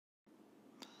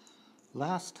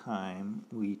Last time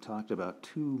we talked about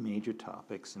two major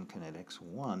topics in kinetics.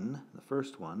 The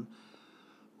first one,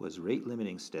 was rate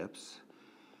limiting steps,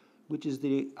 which is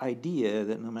the idea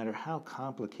that no matter how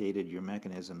complicated your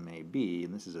mechanism may be,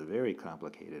 and this is a very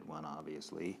complicated one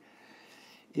obviously,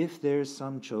 if there's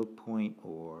some choke point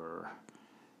or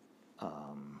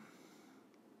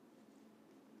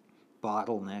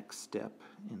bottleneck step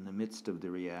in the midst of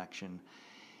the reaction,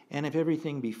 and if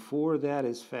everything before that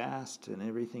is fast and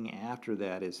everything after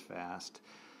that is fast,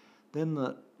 then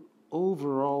the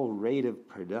overall rate of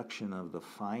production of the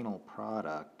final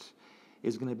product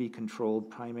is going to be controlled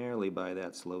primarily by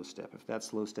that slow step. If that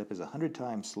slow step is 100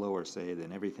 times slower, say,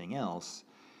 than everything else,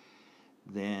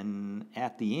 then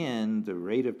at the end, the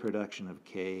rate of production of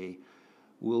K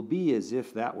will be as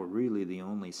if that were really the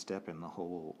only step in the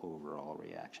whole overall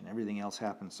reaction. Everything else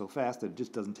happens so fast that it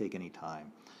just doesn't take any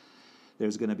time.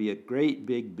 There's going to be a great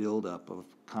big buildup of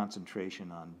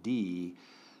concentration on D.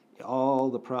 All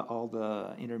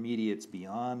the intermediates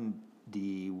beyond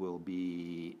D will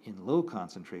be in low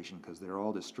concentration because they're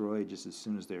all destroyed just as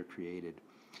soon as they're created.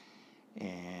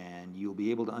 And you'll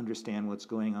be able to understand what's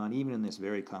going on even in this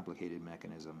very complicated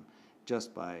mechanism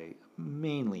just by,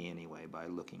 mainly anyway, by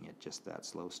looking at just that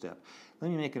slow step.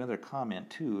 Let me make another comment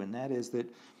too, and that is that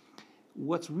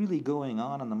what's really going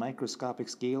on the microscopic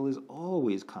scale is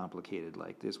always complicated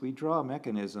like this. We draw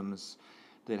mechanisms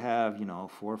that have,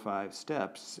 4 or 5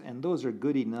 steps, and those are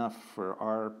good enough for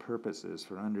our purposes,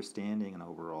 for understanding an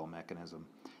overall mechanism,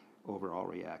 overall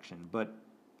reaction. But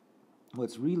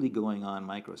what's really going on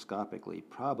microscopically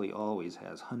probably always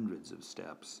has hundreds of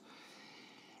steps.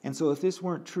 And so if this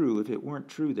weren't true, if it weren't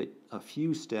true that a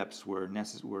few steps were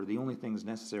the only things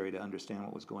necessary to understand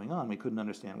what was going on, we couldn't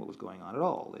understand what was going on at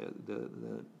all.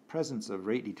 The presence of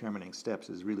rate-determining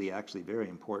steps is really actually very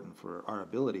important for our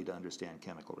ability to understand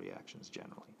chemical reactions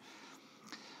generally.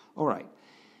 All right.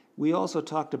 We also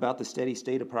talked about the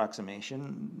steady-state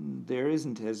approximation. There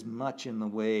isn't as much in the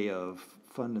way of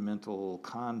fundamental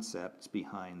concepts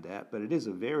behind that, but it is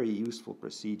a very useful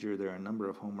procedure. There are a number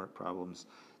of homework problems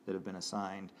that have been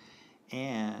assigned,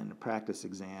 and practice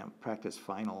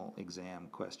final exam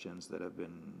questions that have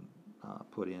been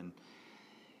put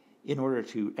in order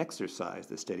to exercise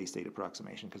the steady-state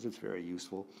approximation, because it's very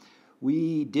useful.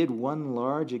 We did one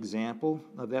large example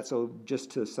of that, so just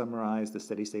to summarize, the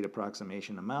steady-state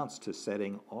approximation amounts to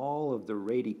setting all of the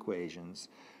rate equations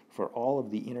for all of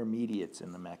the intermediates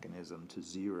in the mechanism to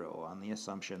 0 on the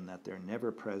assumption that they're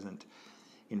never present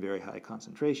in very high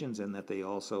concentrations and that they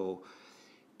also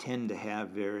tend to have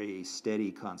very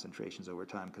steady concentrations over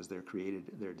time because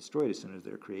they're destroyed as soon as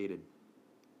they're created.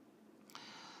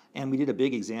 And we did a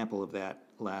big example of that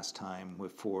last time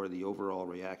for the overall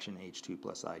reaction H2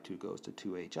 plus I2 goes to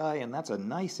 2HI, and that's a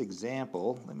nice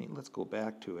example. Let's go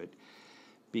back to it,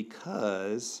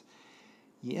 because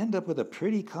you end up with a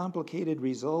pretty complicated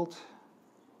result.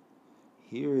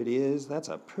 Here it is. That's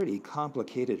a pretty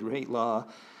complicated rate law,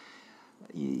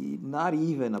 not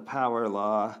even a power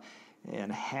law,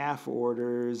 and half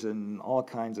orders and all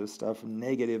kinds of stuff,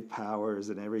 negative powers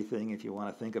and everything, if you want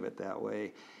to think of it that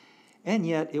way. And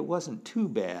yet it wasn't too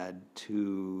bad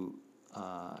to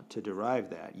derive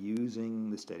that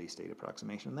using the steady-state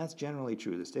approximation. And that's generally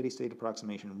true. The steady-state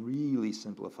approximation really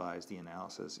simplifies the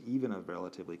analysis, even of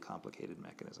relatively complicated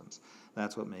mechanisms.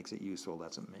 That's what makes it useful.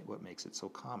 That's what makes it so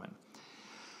common.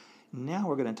 Now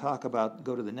we're going to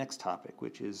go to the next topic,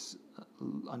 which is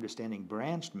understanding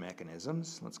branched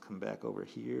mechanisms. Let's come back over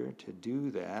here to do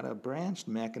that. A branched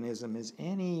mechanism is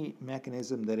any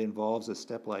mechanism that involves a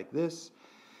step like this,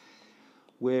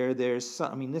 where there's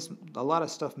a lot of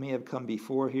stuff may have come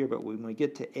before here, but when we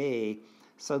get to A,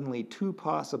 suddenly 2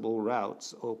 possible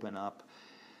routes open up.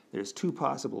 There's 2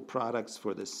 possible products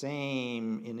for the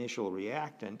same initial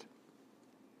reactant,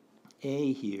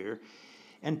 A here,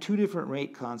 and 2 different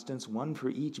rate constants, one for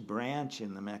each branch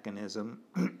in the mechanism,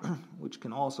 which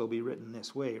can also be written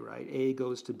this way, right? A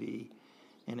goes to B,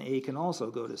 and A can also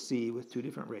go to C with 2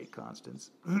 different rate constants.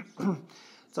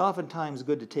 It's oftentimes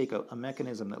good to take a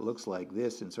mechanism that looks like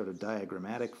this in sort of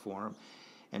diagrammatic form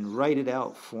and write it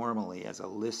out formally as a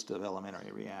list of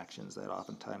elementary reactions. That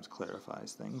oftentimes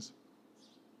clarifies things.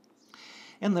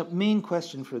 And the main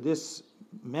question for this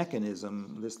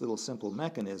mechanism, this little simple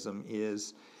mechanism,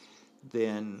 is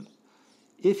then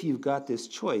if you've got this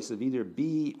choice of either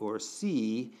B or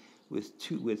C with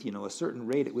a certain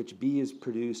rate at which B is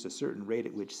produced, a certain rate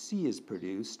at which C is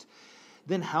produced,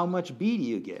 then how much B do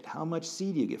you get? How much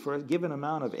C do you get? For a given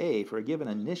amount of A, for a given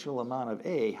initial amount of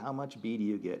A, how much B do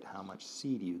you get? How much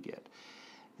C do you get?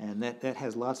 And that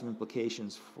has lots of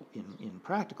implications in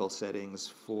practical settings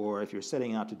for if you're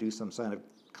setting out to do some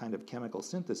kind of chemical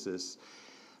synthesis,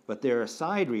 but there are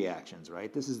side reactions,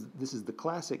 right? This is the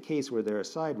classic case where there are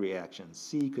side reactions.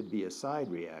 C could be a side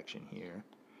reaction here,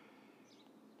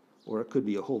 or it could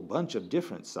be a whole bunch of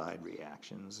different side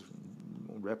reactions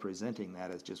representing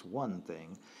that as just one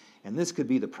thing. And this could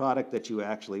be the product that you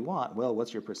actually want. Well,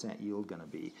 what's your percent yield going to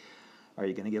be? Are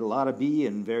you going to get a lot of B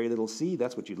and very little C?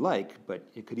 That's what you'd like, but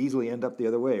it could easily end up the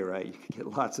other way, right? You could get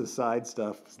lots of side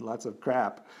stuff, lots of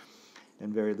crap,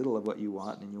 and very little of what you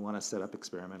want, and you want to set up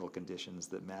experimental conditions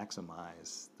that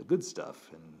maximize the good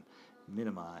stuff and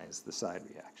minimize the side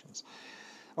reactions.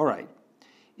 All right,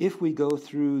 if we go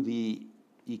through the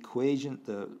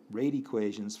rate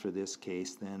equations for this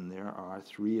case, then there are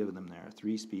three of them. There are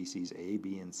three species, A,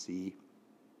 B, and C.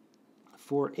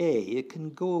 For A, it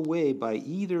can go away by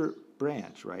either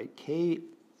branch, right? K1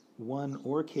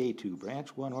 or K2,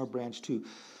 branch 1 or branch 2.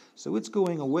 So it's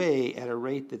going away at a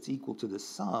rate that's equal to the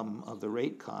sum of the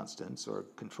rate constants, or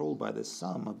controlled by the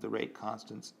sum of the rate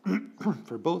constants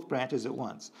for both branches at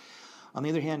once. On the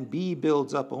other hand, B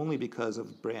builds up only because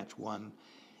of branch 1,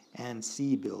 and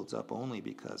C builds up only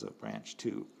because of branch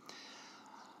 2.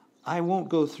 I won't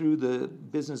go through the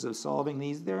business of solving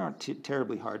these. They aren't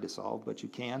terribly hard to solve, but you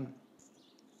can.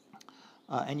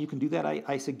 And you can do that.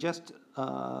 I suggest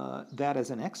that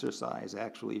as an exercise,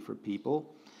 actually, for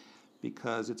people,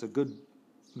 because it's a good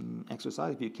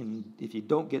exercise. If you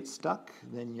don't get stuck,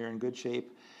 then you're in good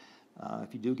shape.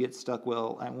 If you do get stuck,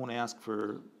 well, I won't ask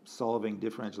for solving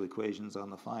differential equations on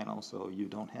the final, so you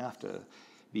don't have to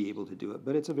be able to do it.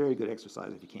 But it's a very good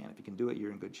exercise if you can. If you can do it,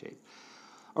 you're in good shape.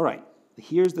 All right,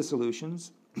 here's the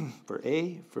solutions for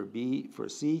A, for B, for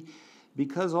C.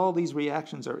 Because all these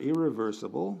reactions are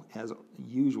irreversible, as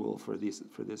usual for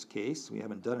this case, we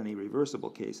haven't done any reversible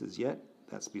cases yet.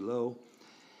 That's below.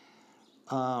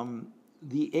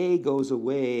 The A goes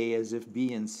away as if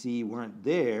B and C weren't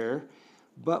there,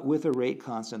 but with a rate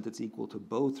constant that's equal to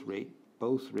both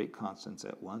rate constants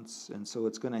at once, and so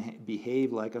it's going to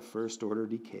behave like a first-order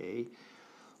decay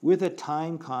with a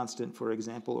time constant, for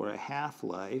example, or a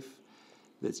half-life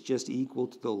that's just equal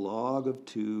to the log of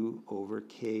 2 over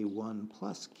K1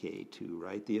 plus K2,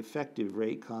 right? The effective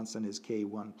rate constant is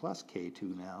K1 plus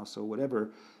K2 now, so whatever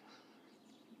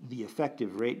the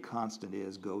effective rate constant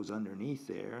is goes underneath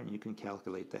there, and you can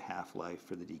calculate the half-life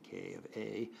for the decay of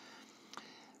A.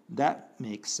 That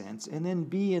makes sense. And then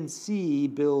B and C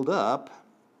build up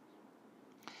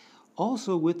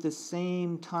also with the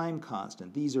same time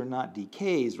constant. These are not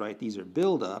decays, right? These are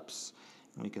buildups.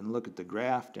 And we can look at the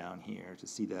graph down here to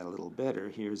see that a little better.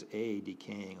 Here's A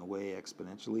decaying away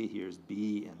exponentially. Here's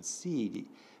B and C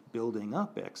building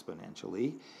up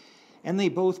exponentially. And they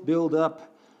both build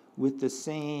up with the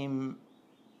same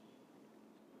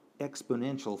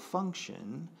exponential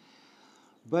function.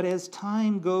 But as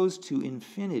time goes to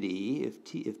infinity,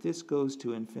 if this goes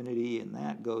to infinity and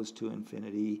that goes to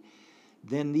infinity,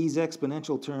 then these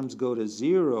exponential terms go to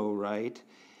 0, right?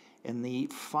 And the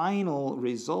final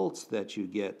results that you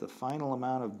get, the final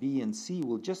amount of B and C,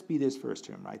 will just be this first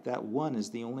term, right? That 1 is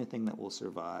the only thing that will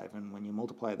survive. And when you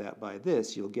multiply that by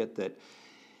this, you'll get that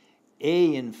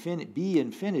B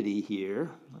infinity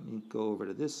here. Let me go over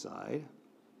to this side.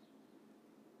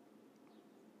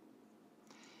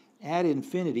 At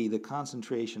infinity, the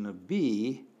concentration of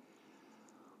B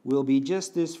will be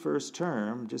just this first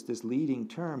term, just this leading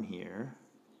term here,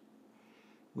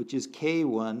 which is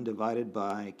K1 divided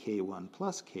by K1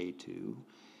 plus K2,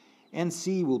 and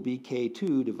C will be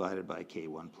K2 divided by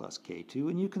K1 plus K2.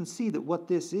 And you can see that what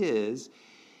this is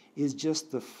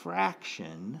just the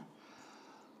fraction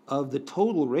of the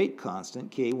total rate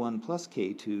constant, K1 plus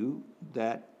K2,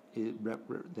 that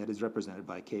is represented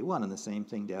by K1, and the same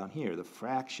thing down here, the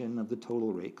fraction of the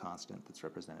total rate constant that's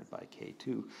represented by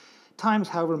K2, times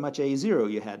however much A0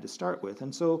 you had to start with.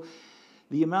 And so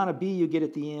the amount of B you get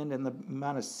at the end and the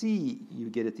amount of C you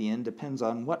get at the end depends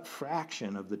on what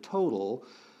fraction of the total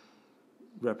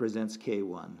represents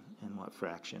K1 and what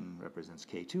fraction represents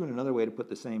K2. And another way to put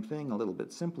the same thing, a little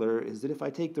bit simpler, is that if I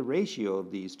take the ratio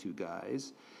of these two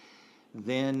guys,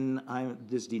 then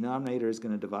this denominator is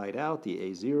going to divide out, the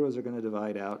A0s are going to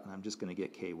divide out, and I'm just going to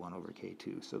get K1 over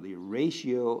K2. So the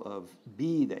ratio of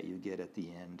B that you get at the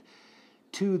end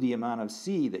to the amount of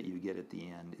C that you get at the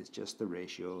end is just the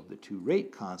ratio of the two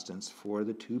rate constants for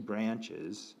the two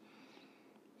branches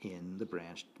in the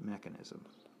branched mechanism.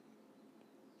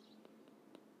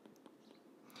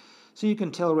 So you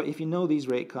can tell, if you know these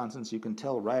rate constants, you can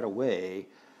tell right away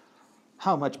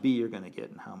how much B you're going to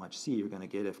get and how much C you're going to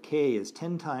get. If K is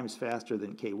 10 times faster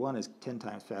than K1 is 10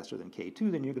 times faster than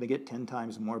K2, then you're going to get 10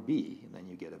 times more B than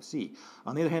you get of C.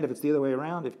 On the other hand, if it's the other way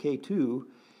around, if K2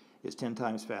 is 10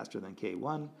 times faster than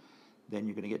K1, then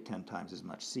you're going to get 10 times as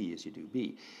much C as you do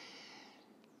B.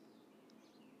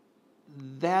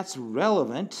 That's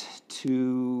relevant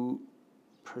to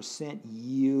percent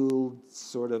yield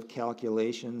sort of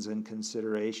calculations and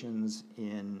considerations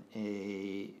in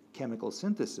a chemical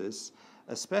synthesis,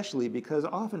 especially because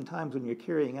oftentimes when you're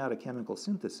carrying out a chemical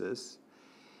synthesis,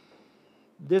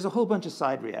 there's a whole bunch of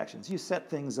side reactions. You set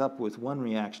things up with one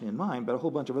reaction in mind, but a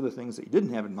whole bunch of other things that you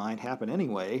didn't have in mind happen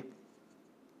anyway.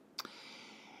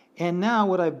 And now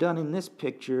what I've done in this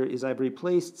picture is I've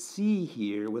replaced C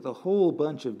here with a whole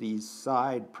bunch of these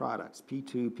side products,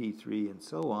 P2, P3, and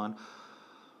so on.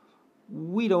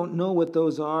 We don't know what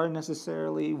those are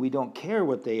necessarily. We don't care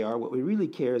what they are. What we really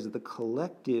care is the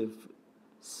collective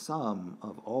sum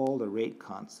of all the rate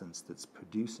constants that's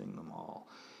producing them all.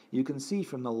 You can see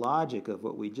from the logic of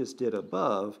what we just did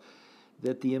above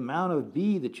that the amount of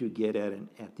B that you get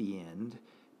at the end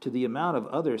to the amount of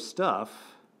other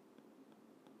stuff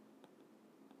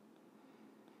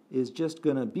is just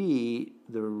going to be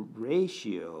the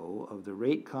ratio of the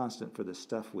rate constant for the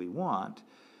stuff we want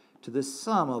to the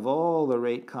sum of all the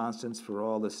rate constants for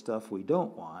all the stuff we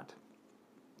don't want.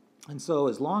 And so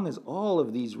as long as all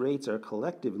of these rates are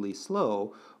collectively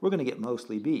slow, we're going to get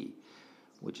mostly B,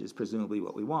 which is presumably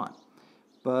what we want.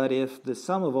 But if the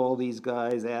sum of all these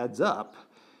guys adds up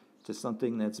to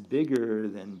something that's bigger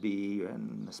than B,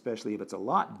 and especially if it's a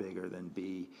lot bigger than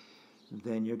B,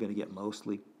 then you're going to get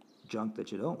mostly junk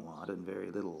that you don't want and very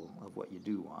little of what you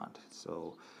do want.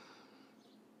 So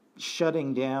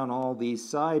shutting down all these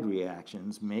side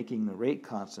reactions, making the rate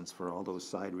constants for all those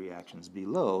side reactions be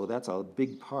low, that's a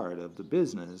big part of the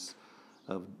business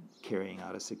of carrying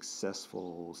out a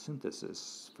successful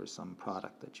synthesis for some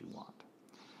product that you want.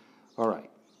 All right.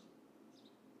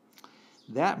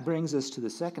 That brings us to the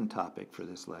second topic for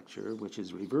this lecture, which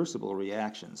is reversible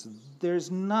reactions. There's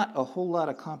not a whole lot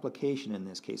of complication in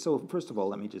this case. So first of all,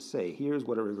 let me just say, here's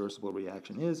what a reversible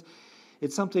reaction is.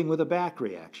 It's something with a back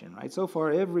reaction, right? So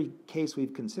far, every case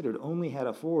we've considered only had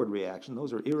a forward reaction.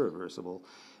 Those are irreversible.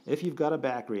 If you've got a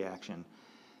back reaction,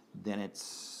 then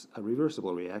it's a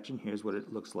reversible reaction. Here's what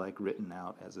it looks like written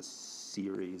out as a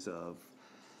series of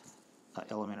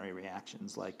elementary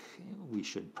reactions like we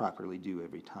should properly do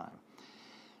every time.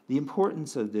 The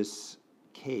importance of this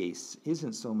case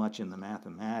isn't so much in the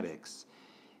mathematics,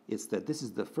 it's that this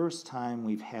is the first time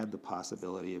we've had the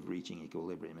possibility of reaching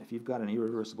equilibrium. If you've got an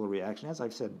irreversible reaction, as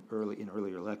I've said in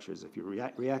earlier lectures, if your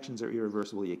reactions are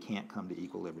irreversible, you can't come to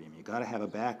equilibrium. You've got to have a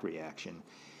back reaction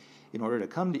in order to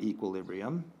come to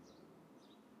equilibrium.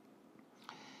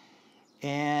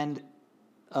 And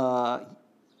the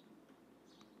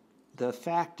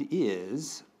fact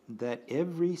is that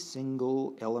every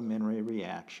single elementary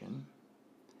reaction,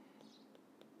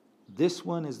 this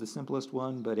one is the simplest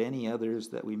one, but any others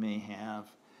that we may have,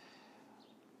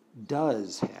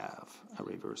 does have a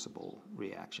reversible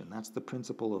reaction. That's the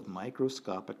principle of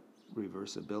microscopic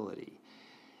reversibility.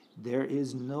 There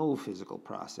is no physical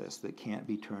process that can't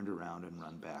be turned around and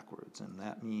run backwards, and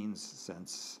that means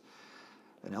since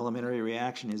an elementary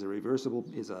reaction is a reversible,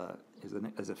 is a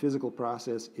physical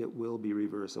process, it will be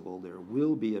reversible. There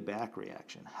will be a back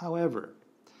reaction. However,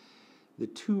 the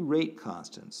two rate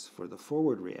constants for the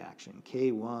forward reaction,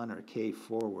 K1 or K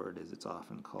forward as it's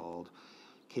often called,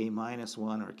 K minus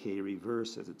 1 or K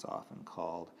reverse as it's often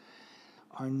called,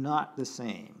 are not the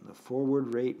same. The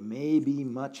forward rate may be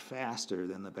much faster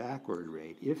than the backward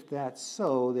rate. If that's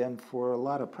so, then for a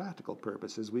lot of practical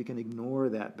purposes, we can ignore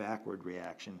that backward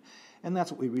reaction. And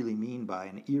that's what we really mean by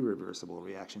an irreversible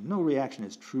reaction. No reaction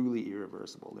is truly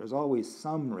irreversible. There's always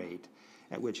some rate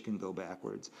at which it can go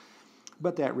backwards.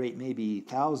 But that rate may be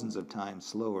thousands of times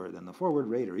slower than the forward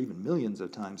rate, or even millions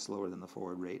of times slower than the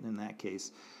forward rate. And in that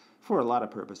case, for a lot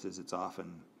of purposes, it's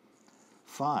often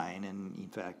fine and, in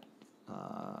fact,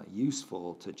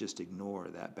 useful to just ignore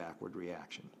that backward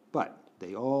reaction. But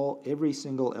every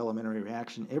single elementary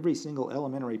reaction, every single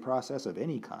elementary process of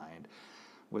any kind,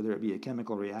 whether it be a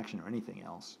chemical reaction or anything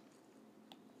else,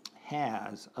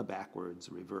 has a backwards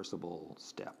reversible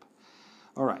step.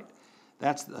 All right,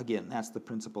 that's the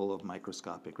principle of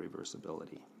microscopic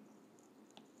reversibility.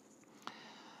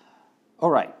 All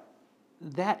right,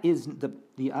 that is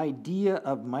the idea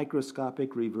of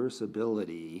microscopic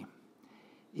reversibility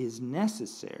is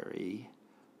necessary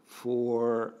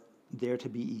for there to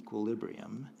be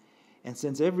equilibrium. And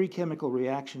since every chemical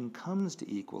reaction comes to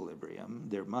equilibrium,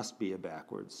 there must be a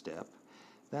backward step.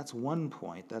 That's one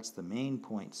point. That's the main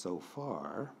point so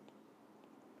far.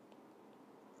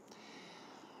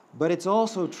 But it's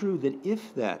also true that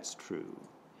if that's true,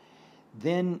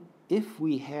 then if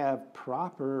we have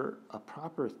a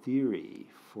proper theory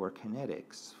for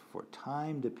kinetics, for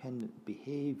time-dependent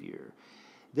behavior,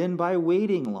 then by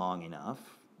waiting long enough,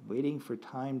 waiting for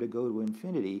time to go to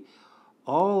infinity,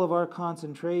 all of our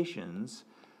concentrations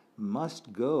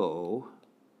must go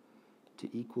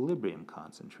to equilibrium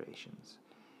concentrations.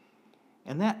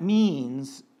 And that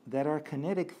means that our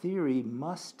kinetic theory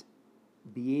must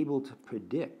be able to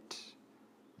predict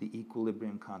the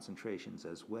equilibrium concentrations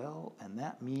as well, and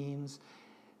that means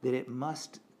that it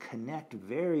must connect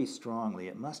very strongly,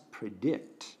 it must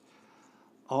predict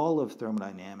all of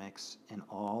thermodynamics and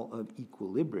all of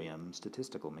equilibrium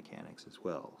statistical mechanics as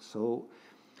well. So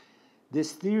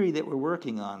this theory that we're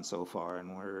working on so far,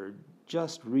 and we're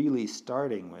just really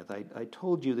starting with, I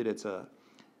told you that it's a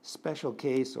special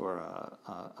case or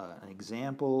an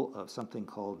example of something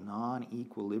called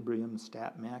non-equilibrium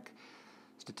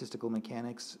statistical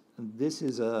mechanics. This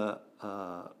is an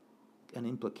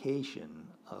implication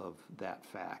of that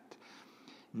fact.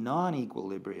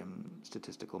 Non-equilibrium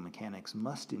statistical mechanics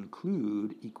must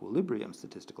include equilibrium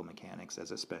statistical mechanics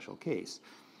as a special case.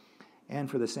 And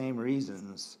for the same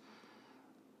reasons,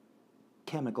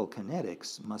 chemical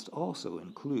kinetics must also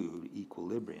include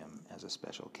equilibrium as a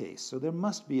special case. So there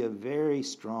must be a very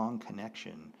strong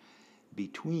connection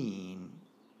between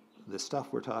the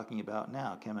stuff we're talking about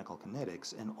now, chemical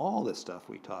kinetics, and all the stuff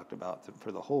we talked about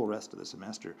for the whole rest of the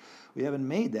semester. We haven't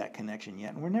made that connection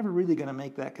yet, and we're never really going to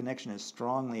make that connection as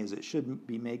strongly as it should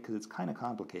be made because it's kind of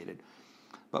complicated.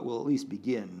 But we'll at least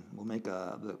begin. We'll make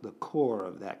the core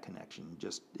of that connection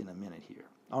just in a minute here.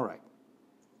 All right.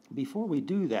 Before we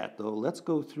do that, though, let's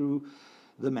go through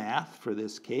the math for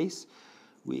this case.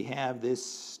 We have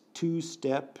this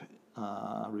two-step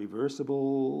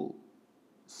reversible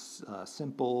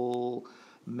simple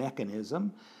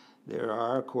mechanism.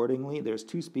 There's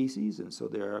two species, and so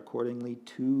there are accordingly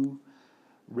two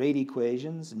rate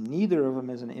equations. Neither of them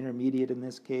is an intermediate in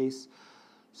this case,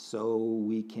 so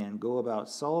we can go about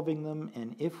solving them.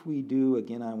 And if we do,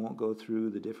 again, I won't go through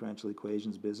the differential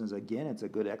equations business. Again, it's a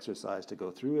good exercise to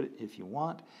go through it if you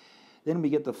want. Then we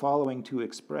get the following two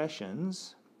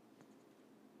expressions,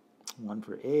 one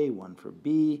for A, one for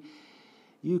B.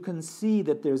 You can see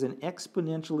that there's an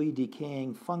exponentially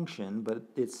decaying function, but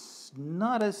it's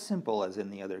not as simple as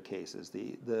in the other cases.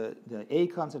 The A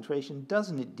concentration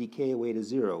doesn't decay away to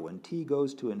zero. When t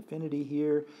goes to infinity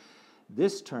here,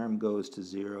 this term goes to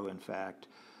zero, in fact,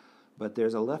 but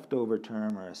there's a leftover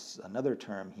term or another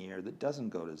term here that doesn't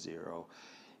go to zero,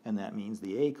 and that means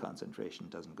the A concentration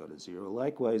doesn't go to zero.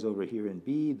 Likewise, over here in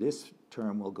B, this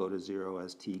term will go to zero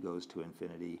as t goes to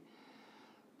infinity,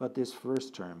 but this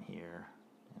first term here,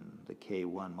 and the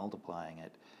K1 multiplying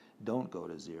it, don't go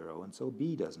to zero, and so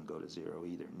B doesn't go to zero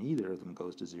either. Neither of them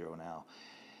goes to zero now.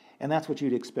 And that's what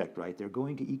you'd expect, right? They're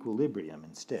going to equilibrium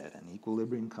instead, and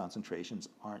equilibrium concentrations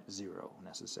aren't zero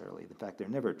necessarily. In fact, they're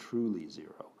never truly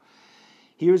zero.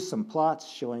 Here's some plots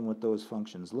showing what those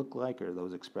functions look like, or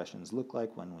those expressions look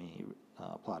like when we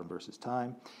plot them versus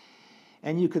time.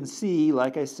 And you can see,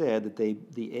 like I said, that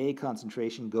the A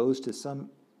concentration goes to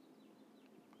some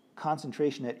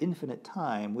concentration at infinite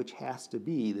time, which has to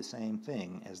be the same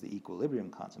thing as the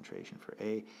equilibrium concentration for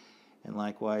A. And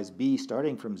likewise, B,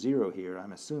 starting from zero here,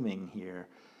 I'm assuming here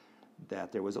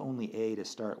that there was only A to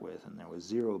start with, and there was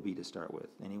zero B to start with.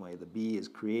 Anyway, the B is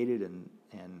created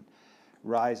and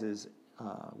rises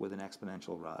with an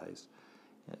exponential rise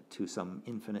to some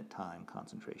infinite time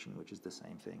concentration, which is the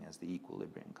same thing as the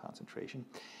equilibrium concentration.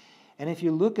 And if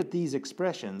you look at these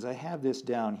expressions, I have this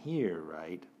down here,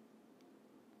 right?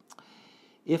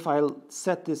 If I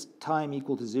set this time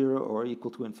equal to zero or equal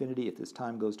to infinity, if this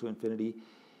time goes to infinity,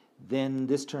 then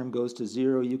this term goes to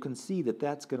zero. You can see that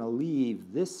that's going to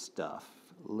leave this stuff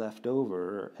left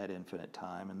over at infinite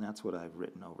time, and that's what I've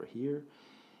written over here.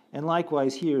 And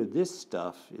likewise here, this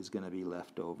stuff is going to be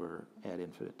left over at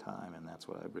infinite time, and that's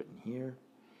what I've written here.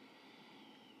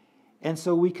 And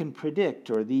so we can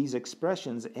predict, or these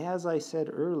expressions, as I said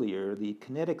earlier, the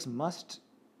kinetics must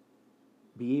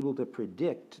be able to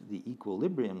predict the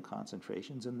equilibrium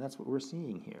concentrations, and that's what we're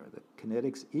seeing here. The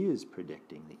kinetics is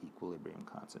predicting the equilibrium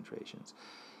concentrations.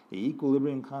 The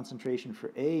equilibrium concentration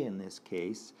for A in this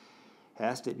case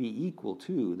has to be equal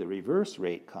to the reverse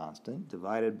rate constant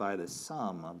divided by the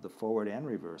sum of the forward and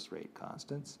reverse rate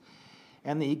constants,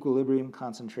 and the equilibrium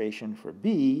concentration for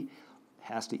B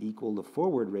has to equal the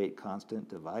forward rate constant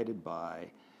divided by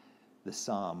the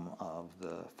sum of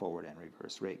the forward and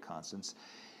reverse rate constants.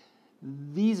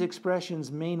 These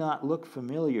expressions may not look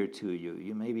familiar to you.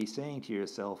 You may be saying to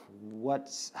yourself,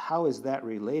 how is that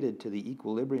related to the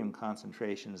equilibrium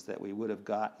concentrations that we would have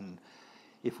gotten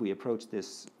if we approached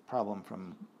this problem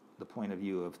from the point of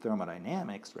view of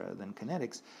thermodynamics rather than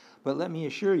kinetics, but let me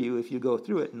assure you, if you go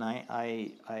through it, and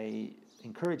I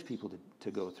encourage people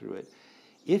to go through it,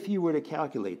 if you were to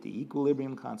calculate the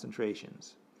equilibrium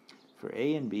concentrations for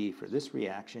A and B for this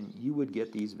reaction, you would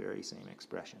get these very same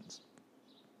expressions.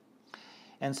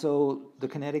 And so the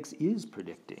kinetics is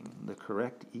predicting the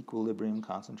correct equilibrium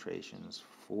concentrations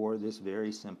for this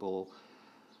very simple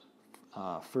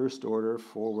first order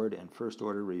forward and first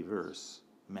order reverse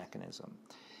mechanism.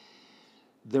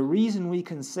 The reason we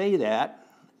can say that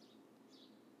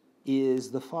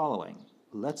is the following.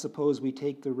 Let's suppose we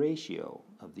take the ratio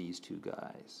of these two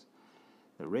guys.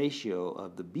 The ratio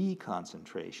of the B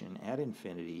concentration at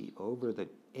infinity over the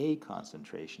A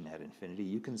concentration at infinity.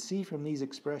 You can see from these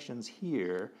expressions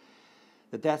here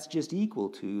that that's just equal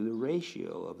to the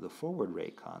ratio of the forward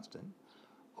rate constant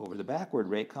over the backward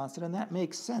rate constant, and that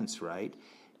makes sense, right?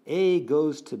 A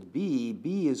goes to B,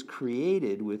 B is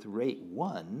created with rate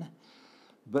 1,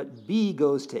 but B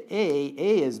goes to A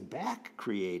is back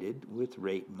created with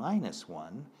rate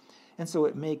 -1, and so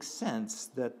it makes sense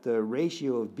that the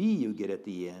ratio of B you get at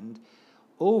the end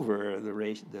over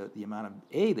the amount of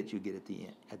A that you get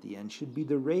at the end should be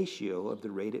the ratio of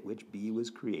the rate at which B was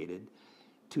created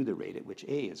to the rate at which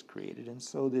A is created. And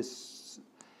so this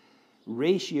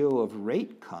ratio of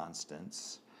rate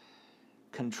constants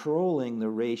controlling the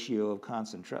ratio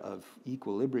of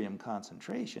equilibrium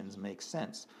concentrations makes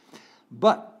sense.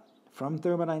 But from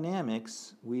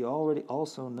thermodynamics, we already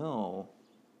also know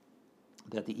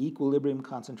that the equilibrium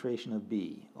concentration of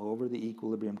B over the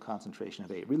equilibrium concentration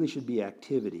of A, it really should be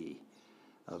activity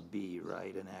of B,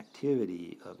 right, and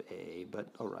activity of A, but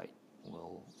all right,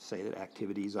 we'll say that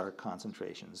activities are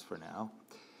concentrations for now.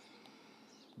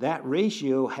 That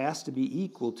ratio has to be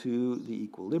equal to the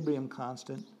equilibrium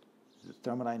constant, the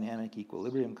thermodynamic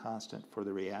equilibrium constant for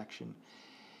the reaction,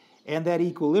 and that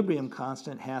equilibrium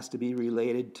constant has to be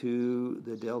related to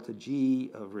the delta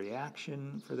G of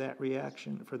reaction, for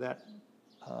that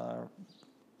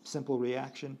simple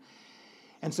reaction.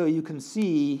 And so you can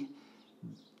see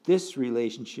this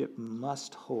relationship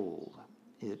must hold.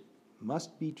 It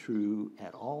must be true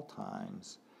at all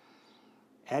times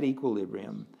at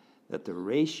equilibrium that the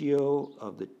ratio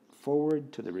of the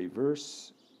forward to the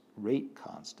reverse rate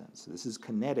constants, this is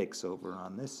kinetics over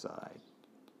on this side,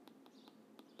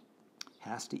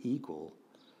 has to equal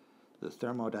the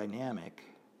thermodynamic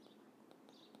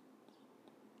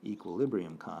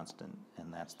equilibrium constant,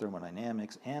 and that's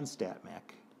thermodynamics and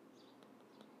StatMech,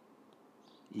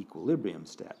 equilibrium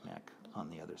StatMech on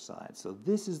the other side. So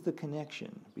this is the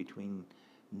connection between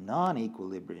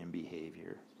non-equilibrium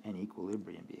behavior and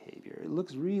equilibrium behavior. It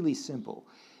looks really simple.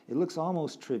 It looks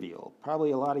almost trivial.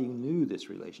 Probably a lot of you knew this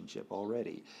relationship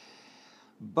already.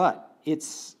 But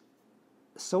it's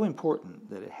so important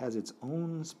that it has its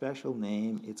own special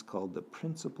name. It's called the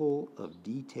principle of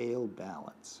detail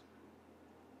balance.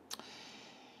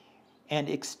 And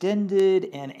extended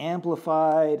and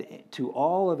amplified to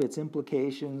all of its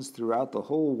implications throughout the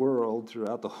whole world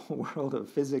of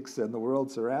physics and the world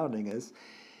surrounding us,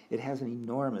 it has an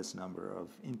enormous number of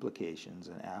implications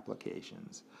and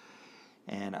applications.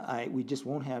 And we just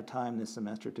won't have time this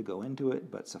semester to go into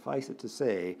it, but suffice it to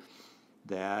say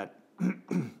that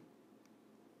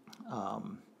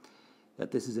that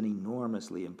this is an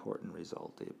enormously important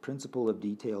result. The principle of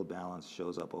detailed balance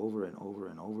shows up over and over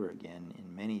and over again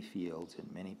in many fields, in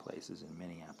many places, in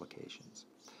many applications.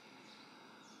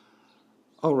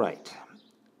 All right.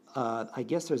 I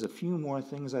guess there's a few more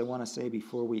things I want to say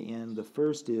before we end. The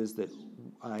first is that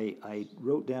I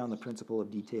wrote down the principle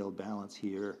of detailed balance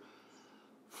here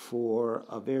for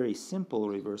a very simple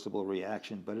reversible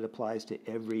reaction, but it applies to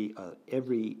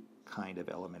every kind of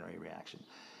elementary reaction,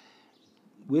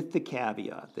 with the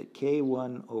caveat that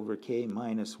K1 over K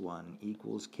minus 1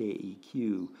 equals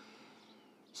KEQ,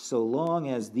 so long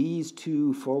as these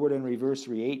two forward and reverse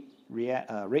rate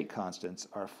constants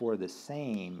are for the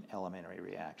same elementary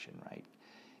reaction, right?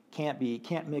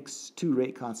 Can't mix two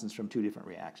rate constants from two different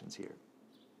reactions here.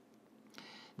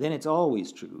 Then it's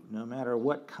always true, no matter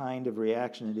what kind of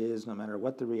reaction it is, no matter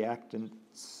what the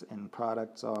reactants and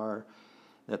products are,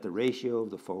 that the ratio of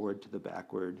the forward to the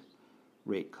backward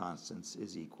rate constants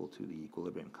is equal to the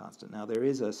equilibrium constant. Now there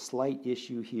is a slight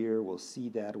issue here. We'll see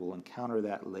that. We'll encounter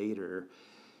that later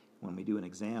when we do an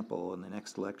example in the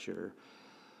next lecture.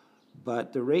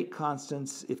 But the rate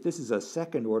constants, if this is a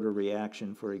second order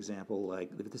reaction, for example,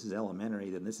 like if this is elementary,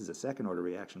 then this is a second order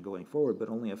reaction going forward, but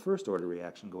only a first order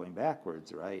reaction going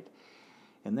backwards, right?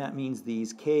 And that means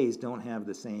these K's don't have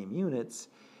the same units,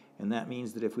 and that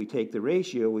means that if we take the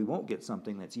ratio, we won't get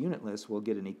something that's unitless. We'll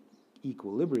get an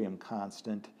equilibrium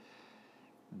constant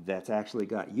that's actually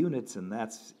got units, and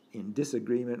that's in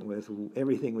disagreement with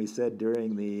everything we said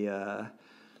during the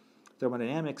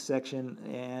thermodynamics section,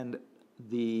 and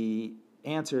the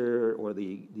answer or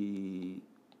the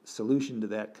solution to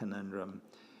that conundrum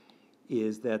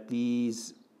is that the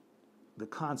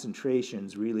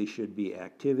concentrations really should be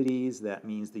activities. That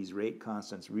means these rate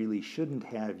constants really shouldn't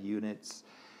have units.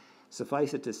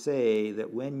 Suffice it to say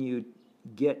that when you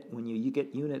get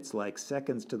units like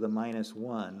seconds to the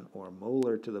 -1 or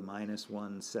molar to the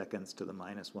 -1 seconds to the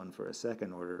 -1 for a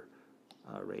second order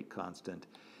rate constant,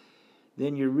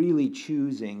 then you're really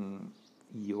choosing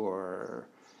your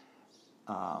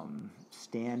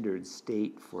standard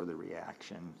state for the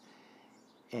reaction.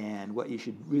 And what you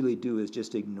should really do is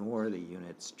just ignore the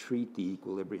units, treat the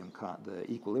equilibrium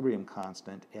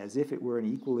constant as if it were an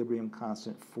equilibrium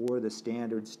constant for the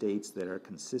standard states that are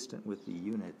consistent with the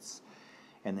units,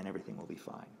 and then everything will be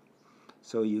fine.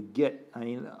 So you get,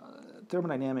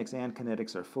 thermodynamics and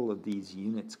kinetics are full of these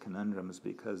units conundrums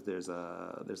because there's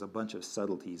a bunch of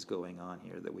subtleties going on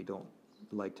here that we don't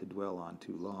like to dwell on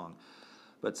too long.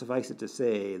 But suffice it to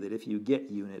say that if you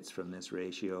get units from this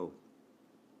ratio,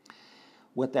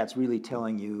 what that's really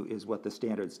telling you is what the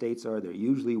standard states are. They're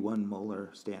usually 1 molar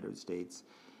standard states,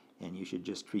 and you should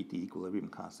just treat the equilibrium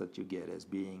constant you get as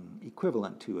being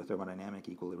equivalent to a thermodynamic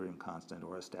equilibrium constant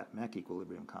or a stat mech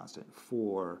equilibrium constant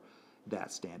for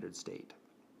that standard state.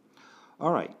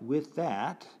 All right, with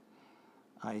that,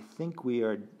 I think we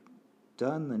are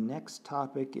done. The next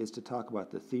topic is to talk about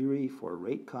the theory for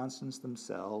rate constants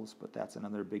themselves, but that's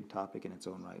another big topic in its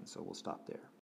own right, so we'll stop there.